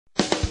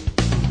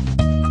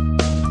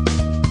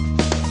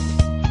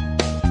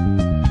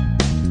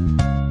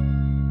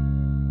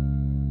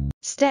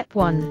Step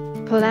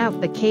 1. Pull out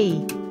the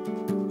key.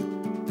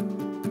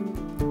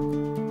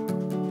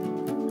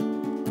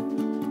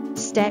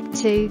 Step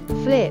 2.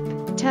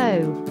 Flip,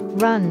 toe,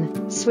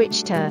 run,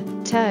 switch to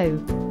toe.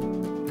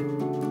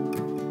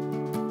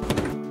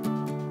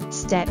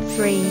 Step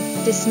 3.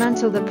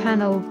 Dismantle the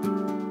panel.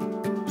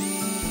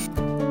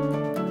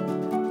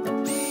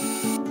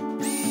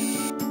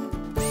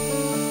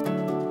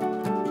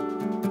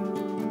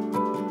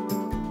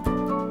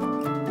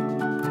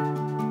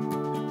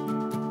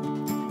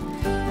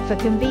 For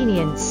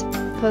convenience,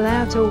 pull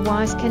out all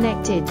wires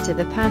connected to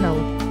the panel.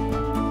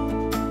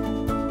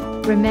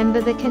 Remember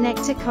the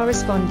connector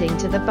corresponding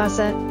to the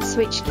buzzer,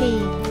 switch key,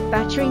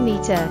 battery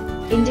meter,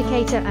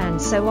 indicator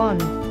and so on.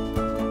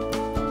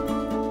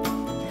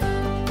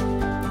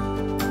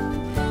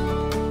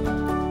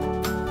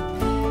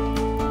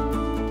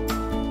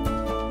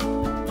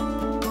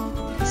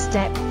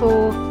 Step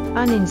 4.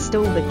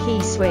 Uninstall the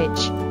key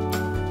switch.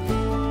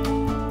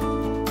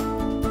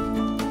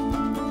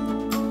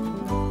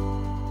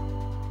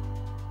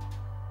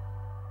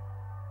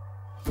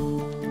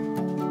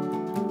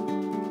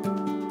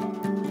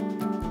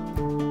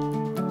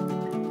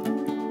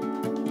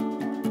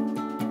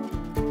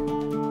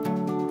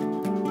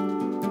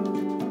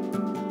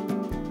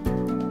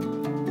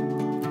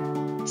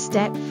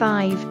 Step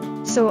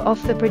 5. Saw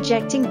off the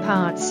projecting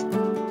parts.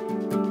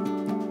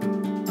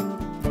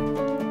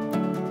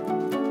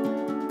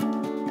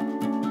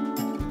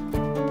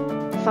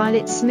 File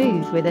it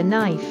smooth with a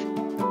knife.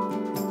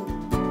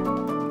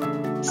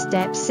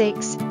 Step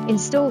 6.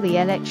 Install the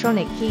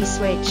electronic key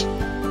switch.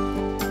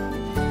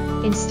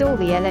 Install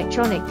the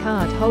electronic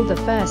card holder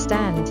first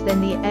and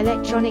then the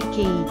electronic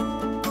key.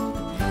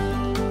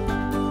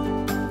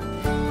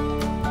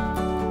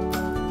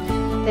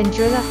 Then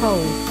drill a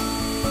hole.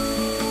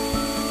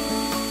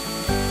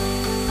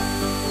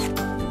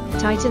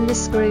 Tighten the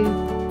screw.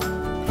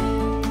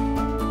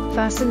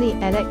 Fasten the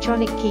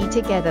electronic key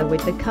together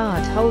with the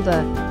card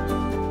holder.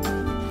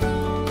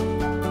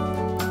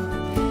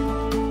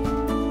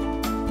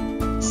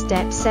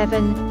 Step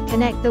 7.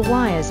 Connect the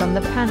wires on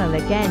the panel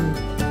again.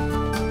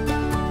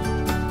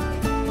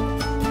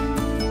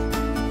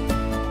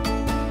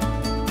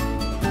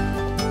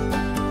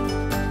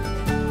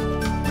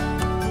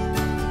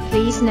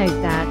 Please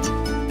note that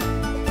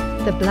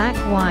the black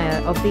wire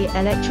of the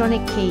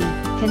electronic key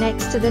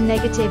connects to the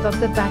negative of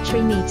the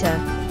battery meter.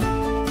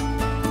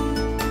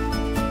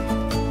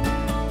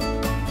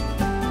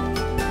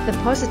 The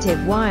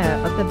positive wire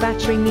of the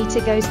battery meter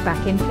goes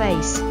back in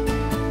place.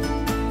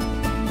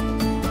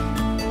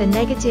 The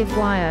negative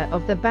wire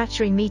of the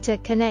battery meter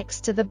connects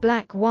to the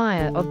black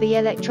wire of the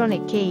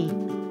electronic key.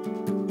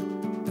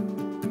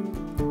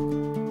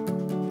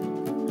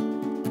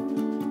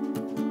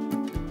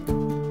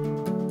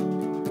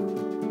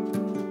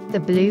 The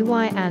blue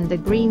wire and the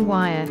green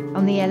wire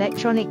on the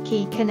electronic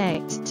key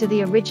connect to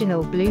the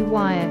original blue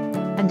wire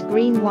and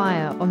green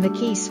wire on the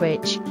key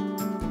switch.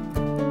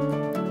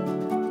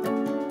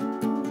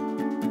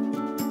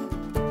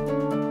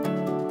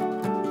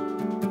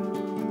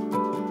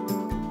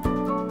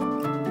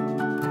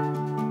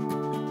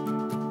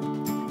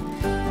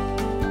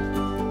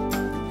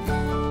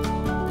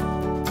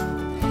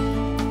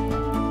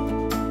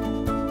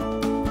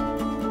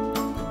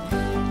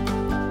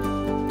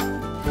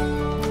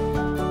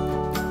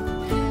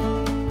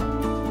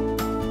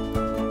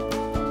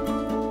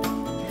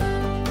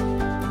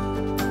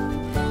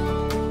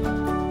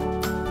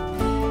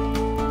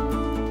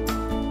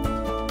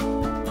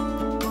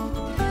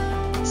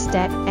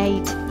 Step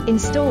 8.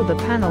 Install the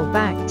panel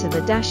back to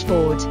the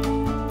dashboard.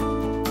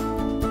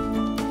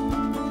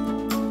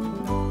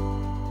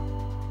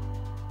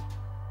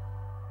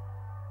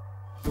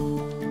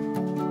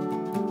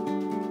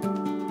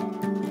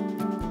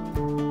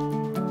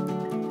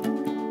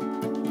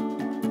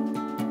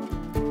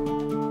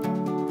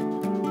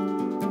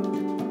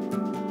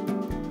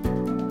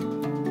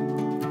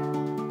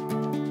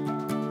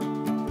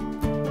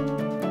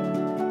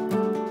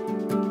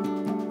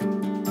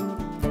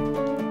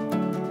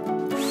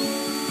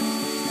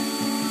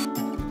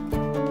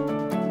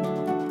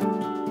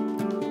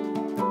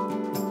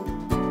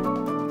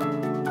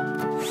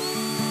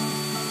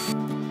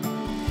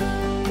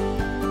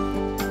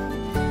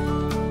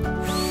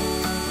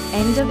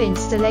 End of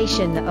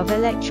installation of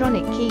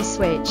electronic key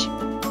switch.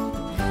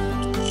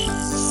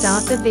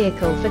 Start the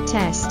vehicle for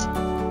test.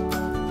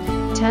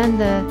 Turn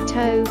the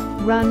toe,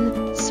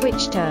 run,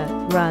 switch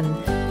to run.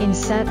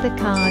 Insert the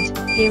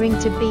card, hearing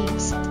to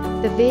beeps.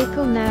 The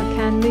vehicle now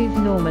can move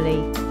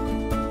normally.